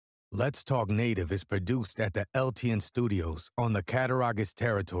Let's Talk Native is produced at the LTN Studios on the Cattaraugus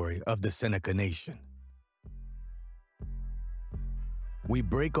territory of the Seneca Nation. We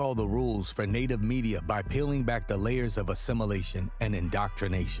break all the rules for Native media by peeling back the layers of assimilation and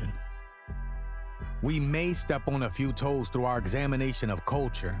indoctrination. We may step on a few toes through our examination of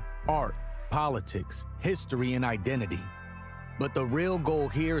culture, art, politics, history, and identity. But the real goal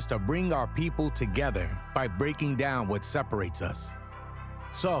here is to bring our people together by breaking down what separates us.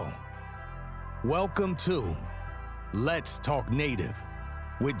 So, welcome to Let's Talk Native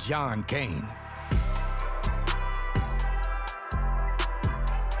with John Kane.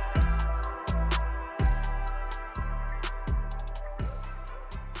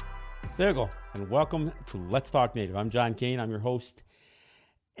 There you go, and welcome to Let's Talk Native. I'm John Kane, I'm your host.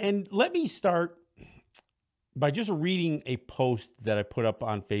 And let me start by just reading a post that I put up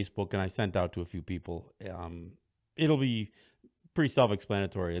on Facebook and I sent out to a few people. It'll be pretty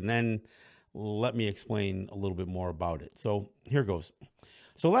self-explanatory, and then let me explain a little bit more about it. So here goes.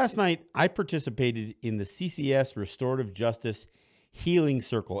 So last night, I participated in the CCS Restorative Justice Healing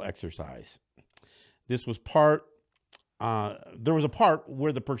Circle exercise. This was there was a part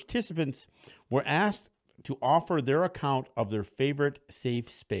where the participants were asked to offer their account of their favorite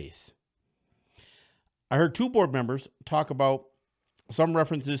safe space. I heard two board members talk about some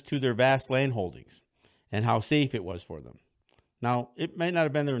references to their vast land holdings and how safe it was for them. Now, it may not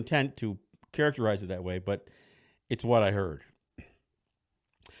have been their intent to characterize it that way, but it's what I heard.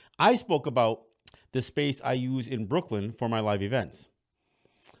 I spoke about the space I use in Brooklyn for my live events.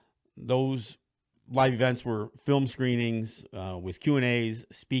 Those live events were film screenings with Q&As,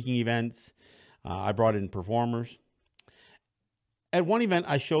 speaking events. I brought in performers. At one event,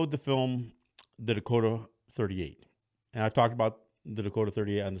 I showed the film The Dakota 38. And I've talked about the Dakota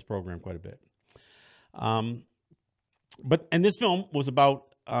 38 on this program quite a bit. And this film was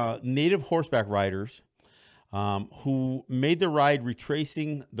about Native horseback riders who made the ride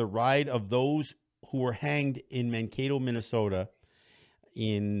retracing the ride of those who were hanged in Mankato, Minnesota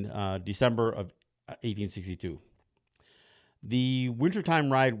in December of 1862. The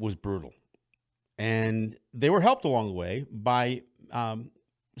wintertime ride was brutal, and they were helped along the way by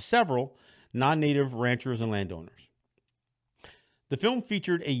several non-native ranchers and landowners. The film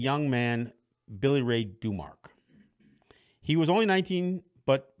featured a young man, Billy Ray Dumark. He was only 19,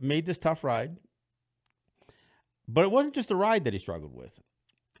 but made this tough ride. But it wasn't just the ride that he struggled with.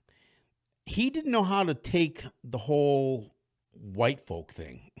 He didn't know how to take the whole white folk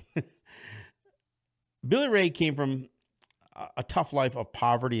thing. Billy Ray came from a tough life of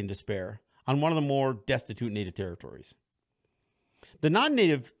poverty and despair on one of the more destitute native territories. The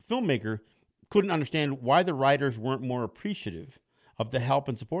non-native filmmaker couldn't understand why the writers weren't more appreciative of the help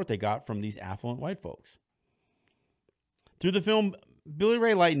and support they got from these affluent white folks. Through the film, Billy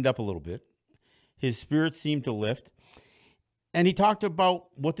Ray lightened up a little bit. His spirits seemed to lift, and he talked about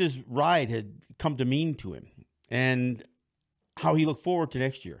what this ride had come to mean to him and how he looked forward to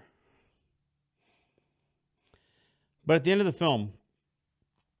next year. But at the end of the film,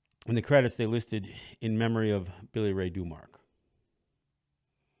 in the credits, they listed in memory of Billy Ray Dumark.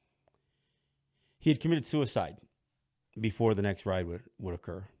 He had committed suicide before the next ride would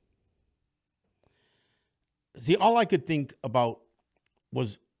occur. See, all I could think about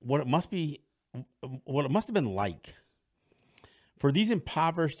was what it must have been like for these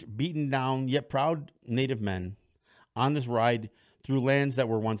impoverished, beaten down, yet proud Native men on this ride through lands that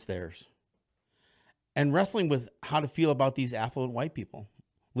were once theirs, and wrestling with how to feel about these affluent white people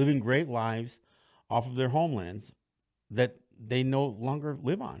living great lives off of their homelands that they no longer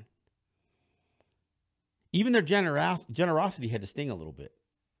live on. Even their generosity had to sting a little bit,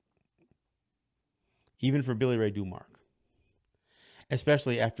 even for Billy Ray Dumark,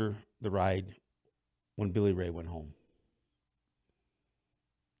 especially after the ride when Billy Ray went home.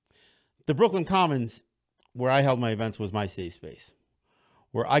 The Brooklyn Commons, where I held my events, was my safe space,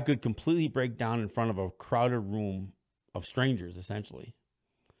 where I could completely break down in front of a crowded room of strangers, essentially,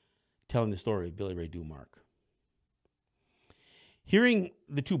 telling the story of Billy Ray Dumark. Hearing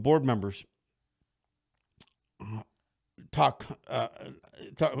the two board members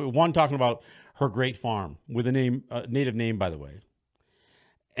one talking about her great farm with a native name, by the way,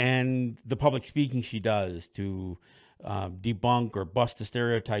 and the public speaking she does to debunk or bust the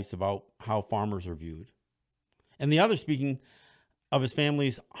stereotypes about how farmers are viewed, and the other speaking of his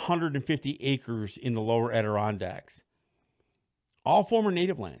family's 150 acres in the lower Adirondacks, all former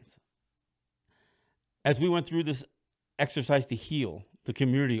native lands. As we went through this exercise to heal the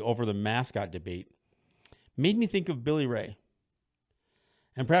community over the mascot debate, made me think of Billy Ray,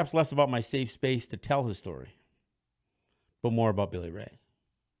 and perhaps less about my safe space to tell his story, but more about Billy Ray.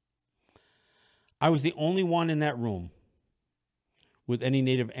 I was the only one in that room with any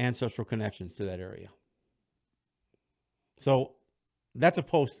Native ancestral connections to that area. So that's a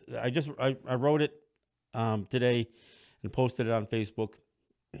post. I wrote it today and posted it on Facebook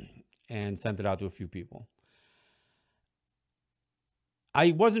and sent it out to a few people.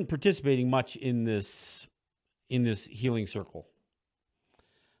 I wasn't participating much in this healing circle.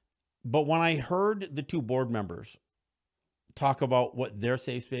 But when I heard the two board members talk about what their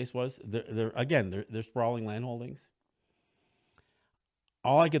safe space was, they're sprawling land holdings.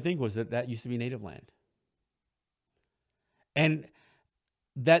 All I could think was that used to be Native land. And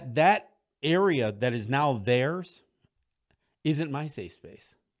that area that is now theirs isn't my safe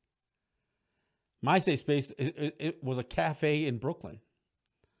space. My safe space, it was a cafe in Brooklyn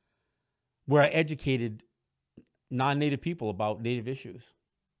where I educated non-Native people about Native issues.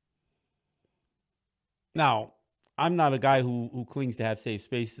 Now, I'm not a guy who clings to have safe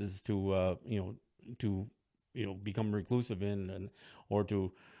spaces to become reclusive in or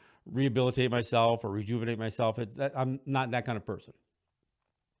to rehabilitate myself or rejuvenate myself. I'm not that kind of person.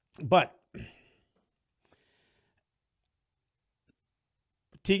 But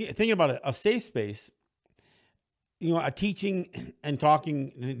thinking about a safe space, a teaching and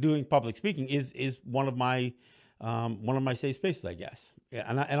talking and doing public speaking is one of my safe spaces, I guess. Yeah,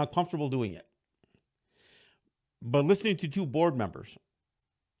 and I'm comfortable doing it. But listening to two board members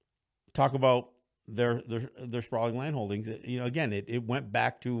talk about their sprawling land holdings, again, it went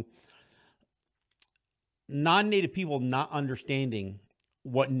back to non-Native people not understanding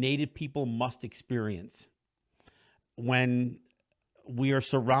what Native people must experience when we are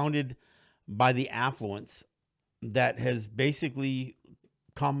surrounded by the affluence that has basically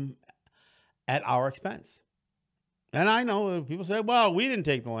come at our expense. And I know people say, well, we didn't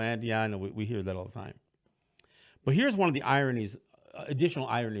take the land. Yeah, I know, we hear that all the time. But here's one of the additional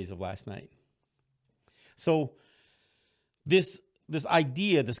ironies of last night. So this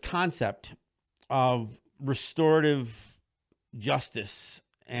idea, this concept of restorative justice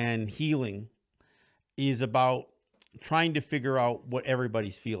and healing is about trying to figure out what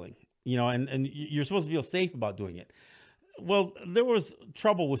everybody's feeling, and you're supposed to feel safe about doing it. Well, there was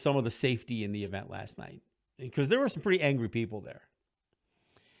trouble with some of the safety in the event last night because there were some pretty angry people there.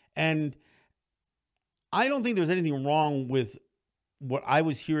 And I don't think there's anything wrong with what I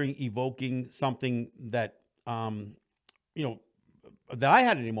was hearing evoking something that, that I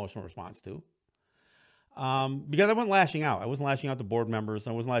had an emotional response to. Because I wasn't lashing out. I wasn't lashing out to board members.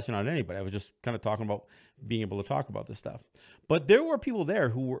 I wasn't lashing out at anybody. I was just kind of talking about being able to talk about this stuff. But there were people there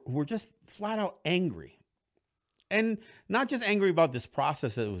who were just flat out angry. And not just angry about this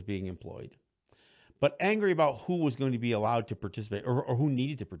process that was being employed, but angry about who was going to be allowed to participate or who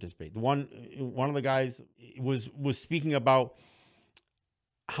needed to participate. One of the guys was speaking about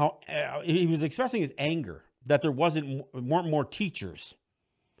how he was expressing his anger that there weren't more teachers.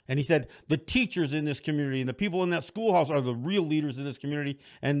 And he said, the teachers in this community and the people in that schoolhouse are the real leaders in this community,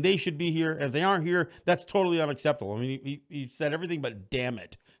 and they should be here. And if they aren't here, that's totally unacceptable. I mean, he said everything but damn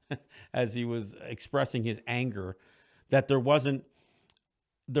it as he was expressing his anger that there weren't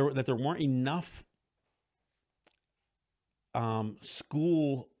enough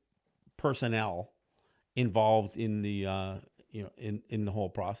school personnel involved in the in the whole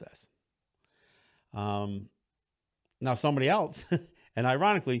process. Now somebody else, and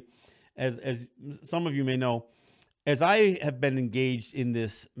ironically, as some of you may know, as I have been engaged in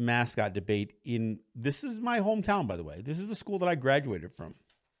this mascot debate this is my hometown, by the way. This is the school that I graduated from.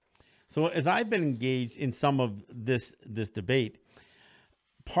 So as I've been engaged in some of this debate,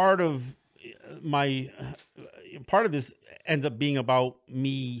 part of this ends up being about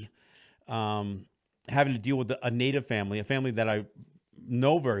me having to deal with a Native family, a family that I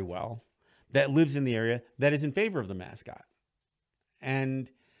know very well, that lives in the area, that is in favor of the mascot. And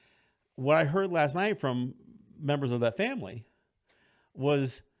what I heard last night from members of that family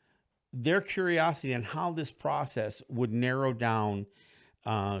was their curiosity on how this process would narrow down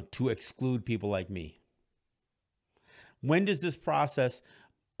to exclude people like me. When does this process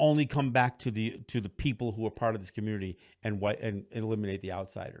only come back to the people who are part of this community and eliminate the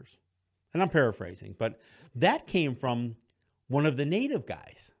outsiders? And I'm paraphrasing, but that came from one of the Native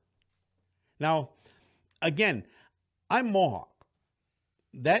guys. Now, again, I'm Mohawk.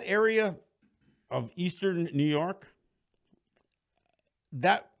 That area of eastern New York,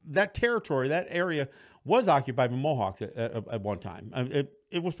 that territory, that area was occupied by Mohawks at one time.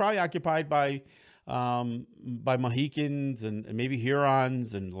 It was probably occupied by Mohicans and maybe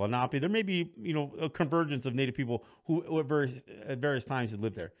Hurons and Lenape. There may be a convergence of Native people who at various times had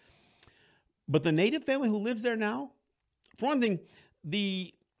lived there. But the Native family who lives there now, for one thing,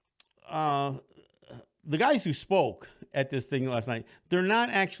 the the guys who spoke at this thing last night, they're not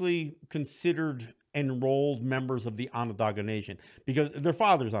actually considered enrolled members of the Onondaga Nation because their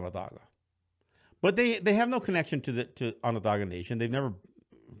father's Onondaga. But they have no connection to Onondaga Nation. They've never,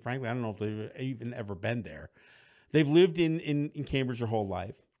 frankly, I don't know if they've even ever been there. They've lived in Cambridge their whole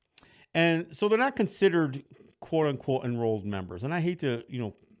life. And so they're not considered quote unquote enrolled members. And I hate to,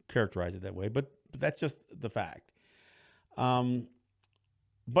 characterize it that way, but that's just the fact.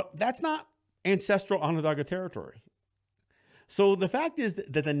 But that's not ancestral Onondaga territory. So the fact is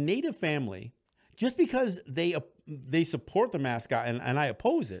that the Native family, just because they support the mascot and I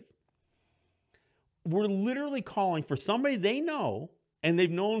oppose it, we're literally calling for somebody they know and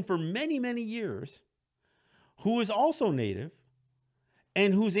they've known for many, many years who is also Native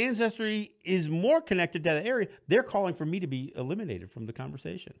and whose ancestry is more connected to that area. They're calling for me to be eliminated from the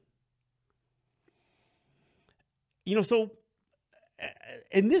conversation. So,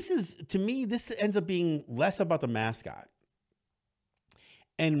 and this is, to me, this ends up being less about the mascot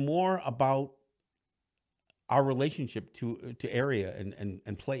and more about our relationship to area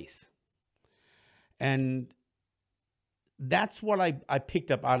and place. And that's what I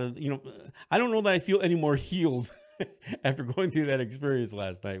picked up out of, I don't know that I feel any more healed after going through that experience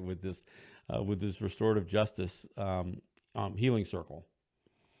last night with this restorative justice healing circle.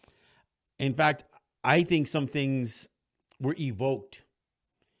 In fact, I think some things were evoked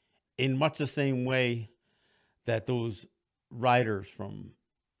in much the same way that those writers from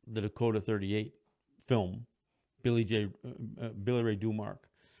the Dakota 38 film, Billy Ray Dumark,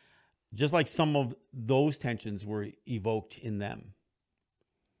 just like some of those tensions were evoked in them.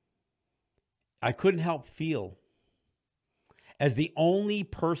 I couldn't help feel, as the only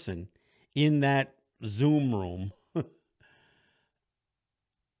person in that Zoom room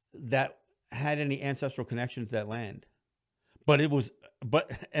that had any ancestral connections to that land, that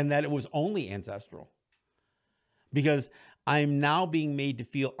it was only ancestral, because I'm now being made to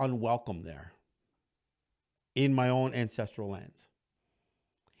feel unwelcome there in my own ancestral lands.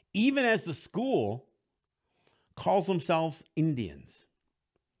 Even as the school calls themselves Indians.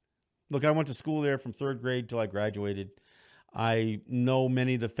 Look, I went to school there from 3rd grade till I graduated. I know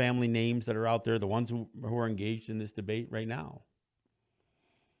many of the family names that are out there, the ones who are engaged in this debate right now.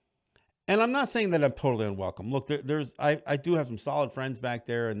 And I'm not saying that I'm totally unwelcome. Look, I do have some solid friends back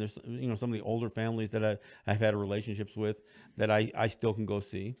there, and there's some of the older families that I've had relationships with that I still can go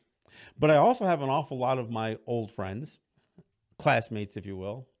see. But I also have an awful lot of my old friends, classmates, if you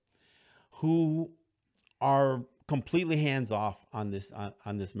will, who are completely hands off on this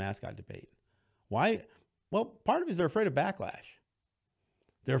mascot debate. Why? Well, part of it is they're afraid of backlash.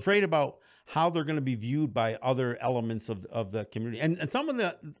 They're afraid about how they're going to be viewed by other elements of the community, and some of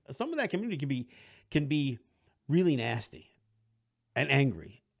that community can be really nasty and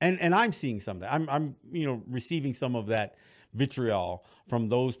angry. And I'm seeing some of that. I'm receiving some of that vitriol from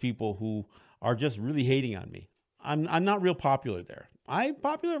those people who are just really hating on me. I'm not real popular there. I'm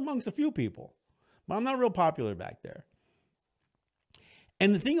popular amongst a few people, but I'm not real popular back there.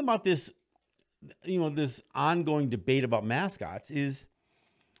 And the thing about this, this ongoing debate about mascots is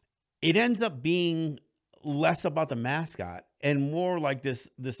it ends up being less about the mascot and more like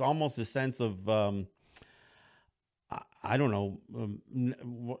this almost a sense of, I don't know,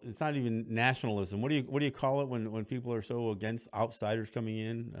 it's not even nationalism. What do you call it when people are so against outsiders coming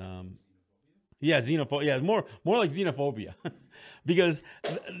in? Xenophobia. Yeah, more like xenophobia, because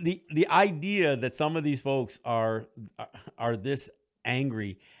the idea that some of these folks are this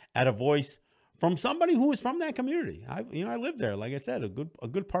angry at a voice from somebody who is from that community. I lived there, like I said, a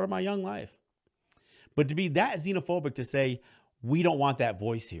good part of my young life. But to be that xenophobic to say, we don't want that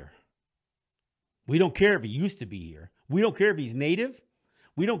voice here. We don't care if he used to be here. We don't care if he's Native.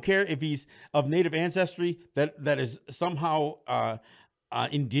 We don't care if he's of Native ancestry that is somehow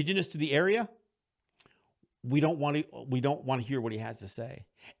indigenous to the area. We don't want to hear what he has to say.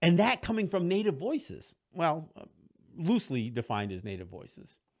 And that coming from Native voices. Well, loosely defined as Native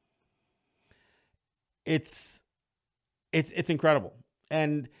voices. It's incredible.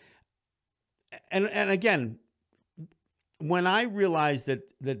 And again, when I realized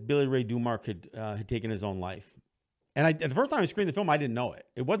that Billy Ray Dumark had taken his own life, and the first time I screened the film, I didn't know it.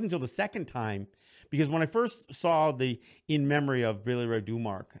 It wasn't until the second time, because when I first saw the in memory of Billy Ray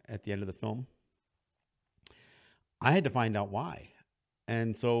Dumark at the end of the film, I had to find out why.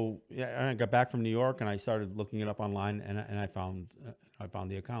 And so I got back from New York and I started looking it up online, and I found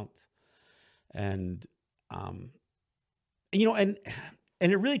the accounts. And and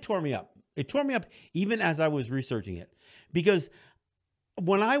it really tore me up. It tore me up even as I was researching it, because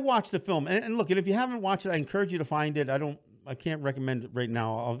when I watched the film, and look, and if you haven't watched it, I encourage you to find it. I don't I can't recommend it right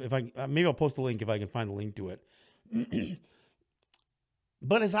now. Maybe I'll post a link if I can find the link to it.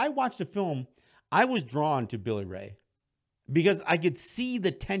 But as I watched the film, I was drawn to Billy Ray because I could see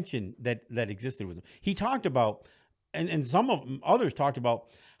the tension that existed with him. He talked about, and some of others talked about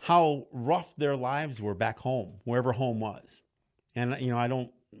how rough their lives were back home, wherever home was. And I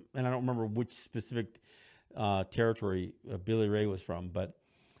don't remember which specific territory Billy Ray was from, but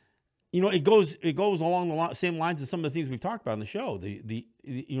it goes along the same lines as some of the things we've talked about on the show.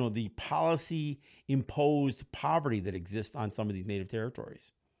 The policy imposed poverty that exists on some of these native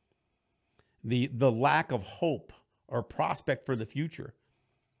territories. The lack of hope or prospect for the future.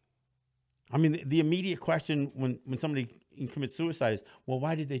 I mean, the immediate question when somebody commits suicide is, well,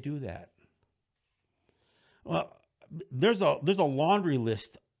 why did they do that? Well, there's a laundry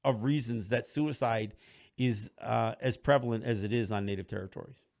list of reasons that suicide is as prevalent as it is on native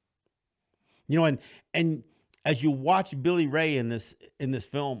territories. And as you watch Billy Ray in this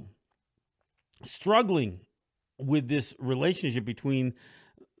film, struggling with this relationship between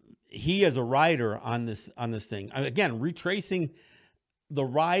he as a rider on this thing, again retracing the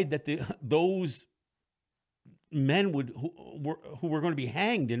ride that those men who were going to be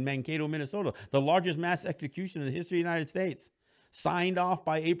hanged in Mankato, Minnesota, the largest mass execution in the history of the United States, signed off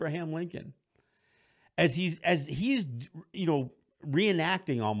by Abraham Lincoln. As he's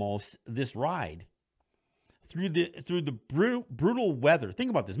reenacting almost this ride through the brutal weather. Think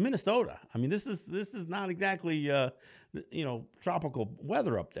about this, Minnesota. I mean, this is not exactly tropical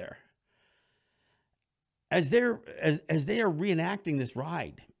weather up there. As they are reenacting this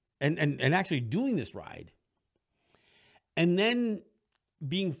ride and actually doing this ride, and then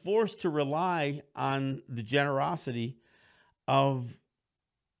being forced to rely on the generosity of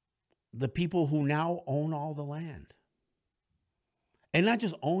the people who now own all the land. And not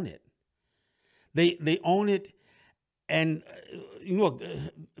just own it. They own it, and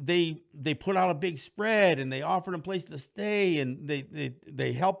they put out a big spread, and they offered them a place to stay, and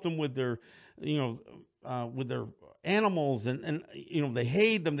they helped them with their with their animals, and they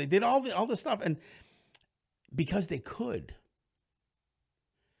hayed them. They did all this stuff, and because they could,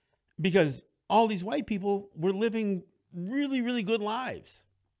 because all these white people were living really, really good lives,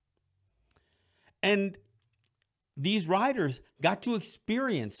 and these riders got to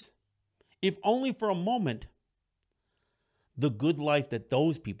experience, if only for a moment, the good life that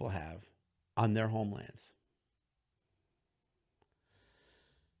those people have on their homelands.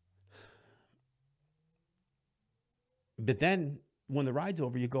 But then when the ride's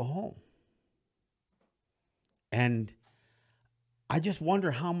over, you go home. And I just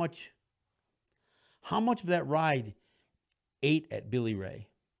wonder how much of that ride ate at Billy Ray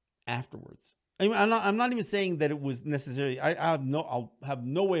afterwards. I mean, I'm not even saying that it was necessary. I'll have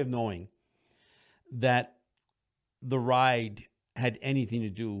no way of knowing that the ride had anything to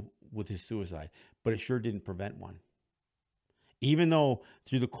do with his suicide, but it sure didn't prevent one. Even though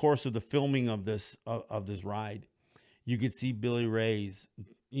through the course of the filming of this ride, you could see Billy Ray's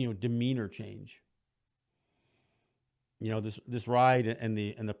demeanor change. This ride and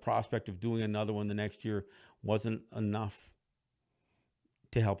the prospect of doing another one the next year wasn't enough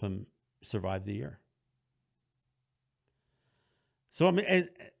to help him survive the year. So I mean,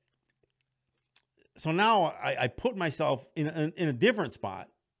 so now I put myself in a different spot,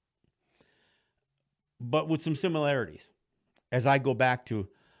 but with some similarities. As I go back to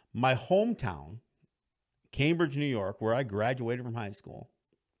my hometown, Cambridge, New York, where I graduated from high school,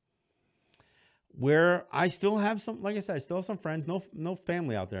 where I still have some, like I said, I still have some friends, no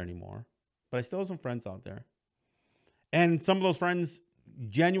family out there anymore, but I still have some friends out there. And some of those friends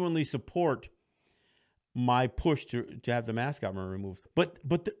genuinely support my push to have the mascot removed. But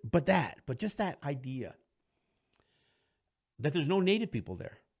just that idea that there's no native people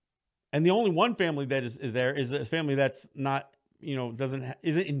there. And the only one family that is there is a family that's not,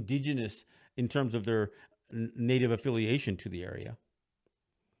 isn't indigenous in terms of their native affiliation to the area.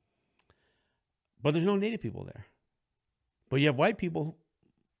 But there's no native people there. But you have white people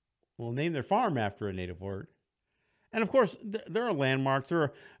who will name their farm after a native word. And of course, there are landmarks.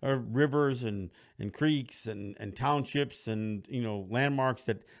 There are rivers and creeks and townships and landmarks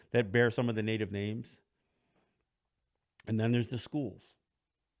that bear some of the native names. And then there's the schools.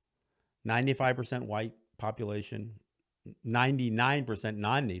 95% white population, 99%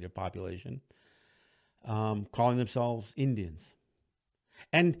 non-native population, calling themselves Indians.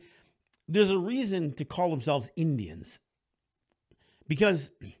 And there's a reason to call themselves Indians, because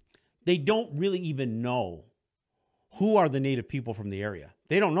they don't really even know who are the native people from the area.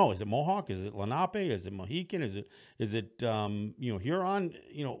 They don't know. Is it Mohawk? Is it Lenape? Is it Mohican? Is it Huron?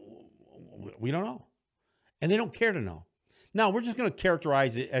 We don't know. And they don't care to know. Now we're just going to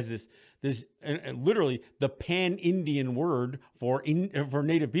characterize it as this and literally the pan-Indian word for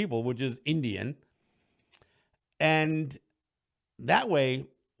Native people, which is Indian. And that way,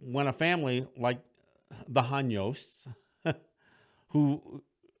 when a family like the Hanyosts who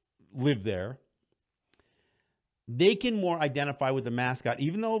live there, they can more identify with the mascot,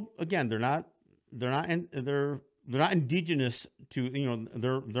 even though again they're not indigenous to,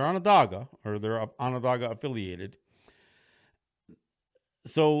 they're Onondaga, or they're Onondaga affiliated.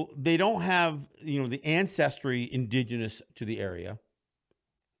 So they don't have, the ancestry indigenous to the area.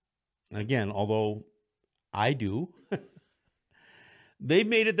 Again, although I do, they've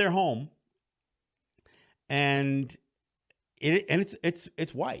made it their home, and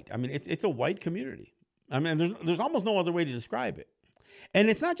it's white. I mean, it's a white community. I mean, there's almost no other way to describe it. And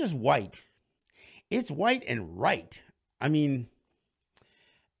it's not just white. It's white and right. I mean,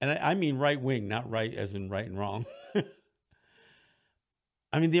 and I mean right wing, not right as in right and wrong.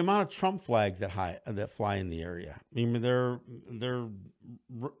 I mean, the amount of Trump flags that fly in the area. I mean,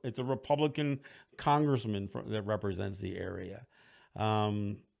 it's a Republican congressman that represents the area.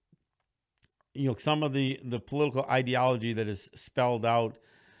 Some of the political ideology that is spelled out,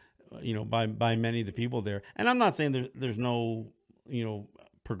 by many of the people there. And I'm not saying there's no,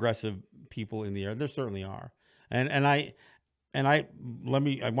 progressive people in the area. There certainly are. And I want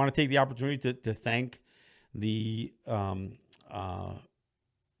to take the opportunity to thank the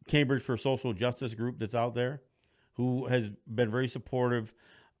Cambridge for Social Justice group that's out there, who has been very supportive.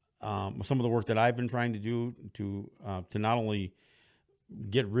 Some of the work that I've been trying to do to not only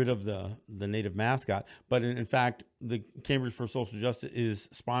get rid of the native mascot, but in fact, the Cambridge for Social Justice is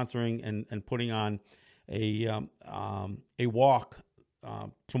sponsoring and putting on a walk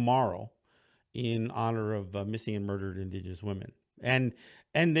tomorrow in honor of missing and murdered Indigenous women. And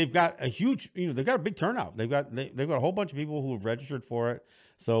they've got a huge, they've got a big turnout. They've got a whole bunch of people who have registered for it.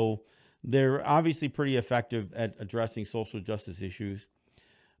 So they're obviously pretty effective at addressing social justice issues,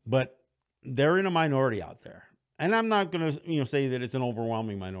 but they're in a minority out there. And I'm not going to, say that it's an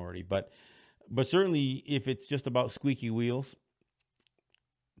overwhelming minority, but certainly if it's just about squeaky wheels,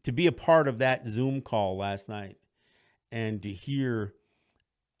 to be a part of that Zoom call last night and to hear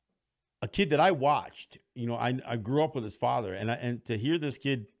a kid that I watched, I grew up with his father, and to hear this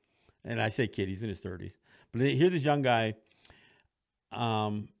kid, and I say kid, he's in his 30s, but to hear this young guy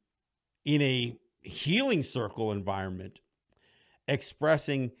in a healing circle environment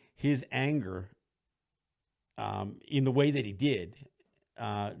expressing his anger in the way that he did,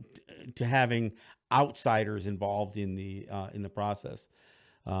 to having outsiders involved in the process,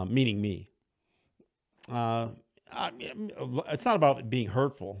 meaning me. It's not about being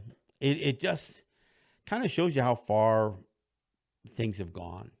hurtful. It just kind of shows you how far things have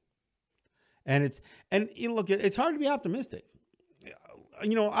gone, and look, it's hard to be optimistic.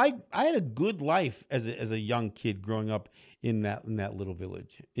 I had a good life as a young kid growing up in that little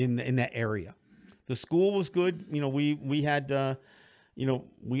village, in that area. The school was good. We had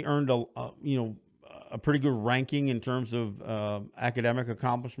we earned a pretty good ranking in terms of academic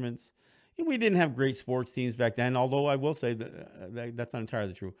accomplishments. We didn't have great sports teams back then, although I will say that that's not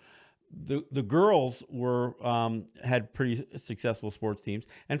entirely true. The girls had pretty successful sports teams,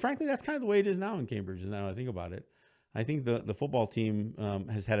 and frankly, that's kind of the way it is now in Cambridge. Now I think about it, I think the football team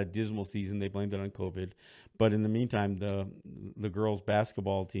has had a dismal season. They blamed it on COVID, but in the meantime, the girls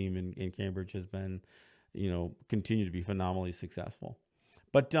basketball team in Cambridge has been, continued to be phenomenally successful.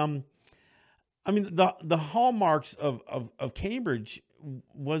 But I mean, the hallmarks of Cambridge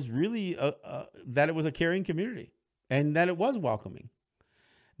was really that it was a caring community and that it was welcoming.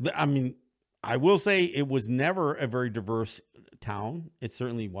 I mean, I will say it was never a very diverse town. It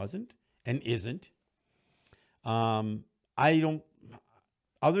certainly wasn't and isn't. I don't,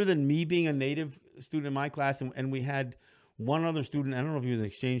 other than me being a native student in my class, and we had one other student, I don't know if he was an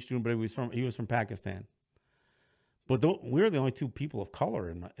exchange student, but he was from Pakistan. But we were the only two people of color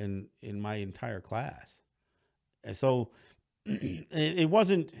in my entire class. And so it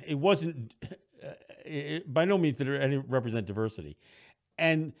wasn't by no means did it represent diversity.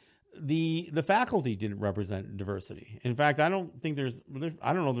 And the faculty didn't represent diversity. In fact, I don't think I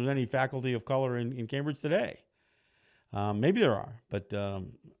don't know if there's any faculty of color in Cambridge today. Maybe there are, but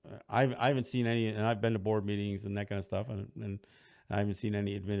I haven't seen any, and I've been to board meetings and that kind of stuff, and I haven't seen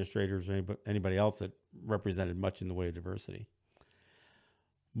any administrators or anybody else that represented much in the way of diversity.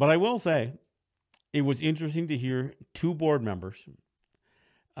 But I will say, it was interesting to hear two board members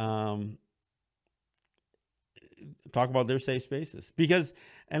talk about their safe spaces, because,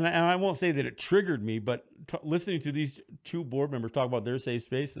 and I won't say that it triggered me, but listening to these two board members talk about their safe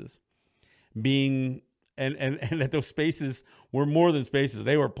spaces being and that those spaces were more than spaces.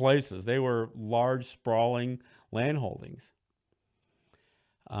 They were places. They were large, sprawling land holdings.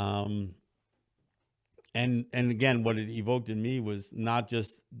 And again, what it evoked in me was not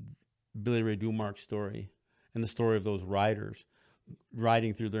just Billy Ray Dumark's story and the story of those riders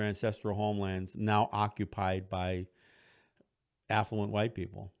riding through their ancestral homelands, now occupied by affluent white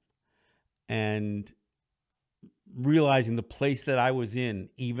people, and realizing the place that I was in,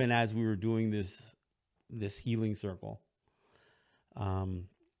 even as we were doing this healing circle,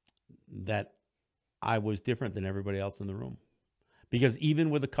 that I was different than everybody else in the room. Because even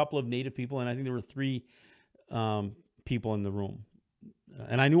with a couple of Native people, and I think there were 3 people in the room,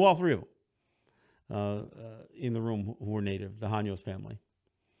 and I knew all 3 of them in the room who were Native, the Hanyos family,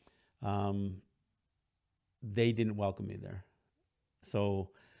 they didn't welcome me there. So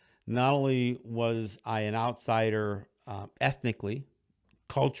not only was I an outsider ethnically,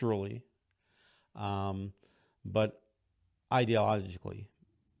 culturally, but ideologically.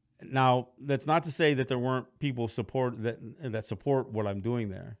 Now, that's not to say that there weren't people that support what I'm doing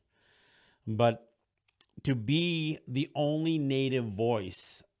there, but to be the only Native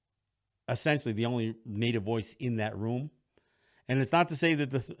voice, essentially the only Native voice in that room, and it's not to say that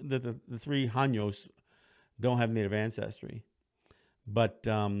the 3 Hanyos don't have Native ancestry, but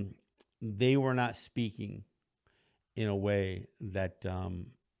they were not speaking in a way that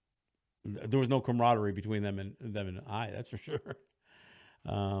there was no camaraderie between them and I. That's for sure.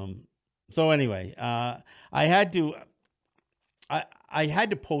 So anyway, I had to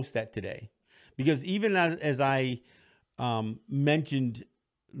post that today, because even as I mentioned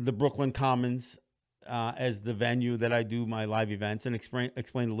the Brooklyn Commons as the venue that I do my live events, and explained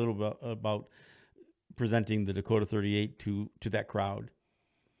a little bit about presenting the Dakota 38 to that crowd.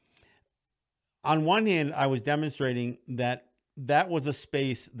 On one hand, I was demonstrating that was a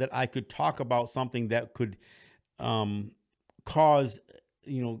space that I could talk about something that could cause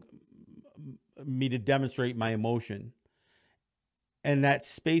me to demonstrate my emotion, and that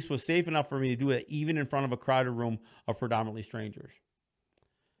space was safe enough for me to do it even in front of a crowded room of predominantly strangers.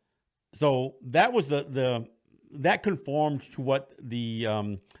 So that was that conformed to what the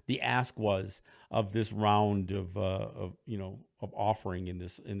ask was of this round of offering in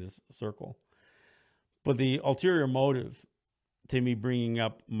this circle. But the ulterior motive to me bringing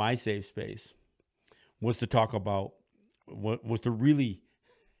up my safe space was to talk about was to really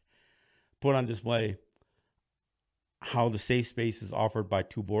put on display how the safe spaces offered by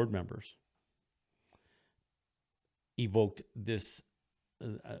 2 board members evoked this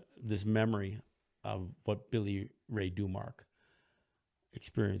memory of what Billy Ray Dumark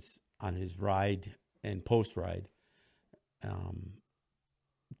experienced on his ride and post-ride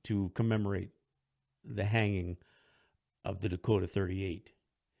to commemorate the hanging of the Dakota 38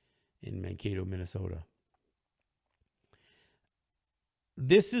 in Mankato, Minnesota.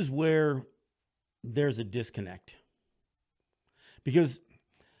 This is where there's a disconnect, because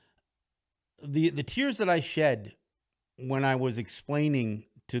the tears that I shed when I was explaining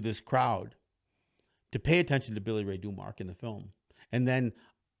to this crowd to pay attention to Billy Ray Dumark in the film, and then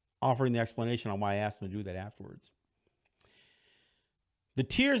offering the explanation on why I asked him to do that afterwards. The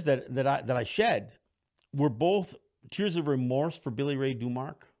tears that I shed were both tears of remorse for Billy Ray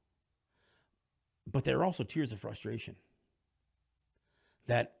Dumark, but they're also tears of frustration.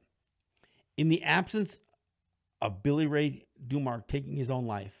 That in the absence of Billy Ray Dumark taking his own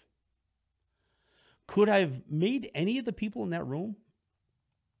life, could I have made any of the people in that room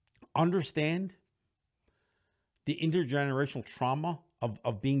understand the intergenerational trauma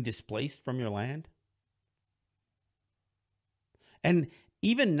of being displaced from your land? And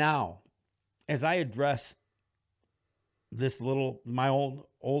even now, as I address my old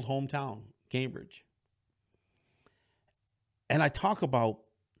hometown, Cambridge, and I talk about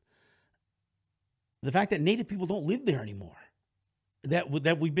the fact that Native people don't live there anymore,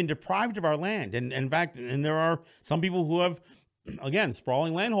 that we've been deprived of our land, and in fact, and there are some people who have, again,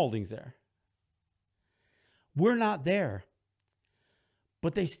 sprawling land holdings there. We're not there,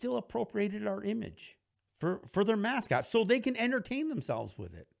 but they still appropriated our image for their mascot so they can entertain themselves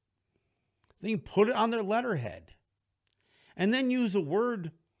with it. So they can put it on their letterhead and then use a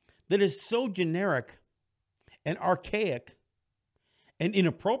word that is so generic and archaic and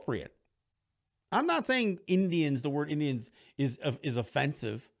inappropriate. I'm not saying Indians, the word Indians is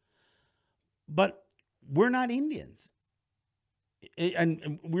offensive, but we're not Indians.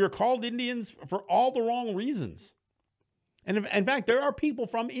 And we are called Indians for all the wrong reasons. And in fact, there are people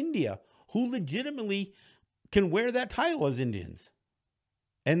from India who legitimately can wear that title as Indians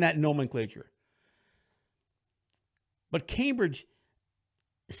and that nomenclature. But Cambridge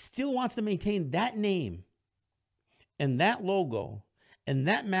still wants to maintain that name and that logo and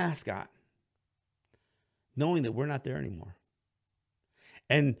that mascot, knowing that we're not there anymore.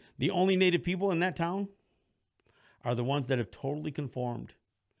 And the only Native people in that town are the ones that have totally conformed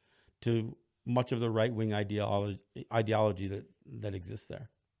to much of the right-wing ideology that exists there.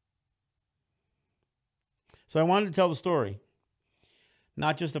 So I wanted to tell the story,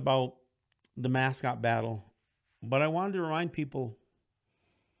 not just about the mascot battle, but I wanted to remind people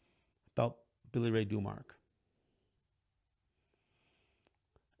about Billy Ray Dumark.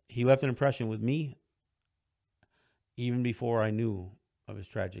 He left an impression with me even before I knew of his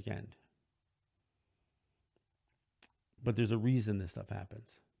tragic end. But there's a reason this stuff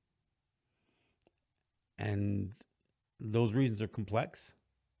happens. And those reasons are complex,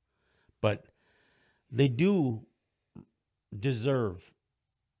 but they do deserve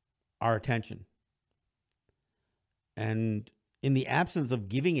our attention. And in the absence of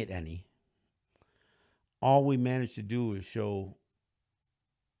giving it any, all we manage to do is show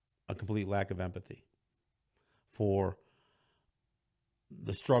a complete lack of empathy for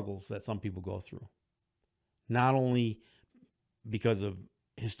the struggles that some people go through. Not only because of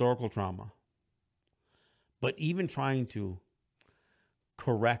historical trauma, but even trying to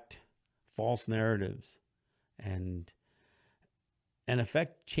correct false narratives and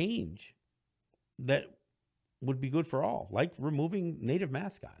affect change that would be good for all, like removing Native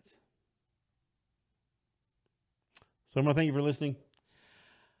mascots. So I want to thank you for listening.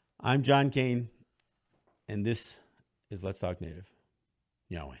 I'm John Kane, and this is Let's Talk Native.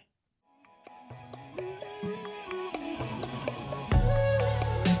 Yahweh.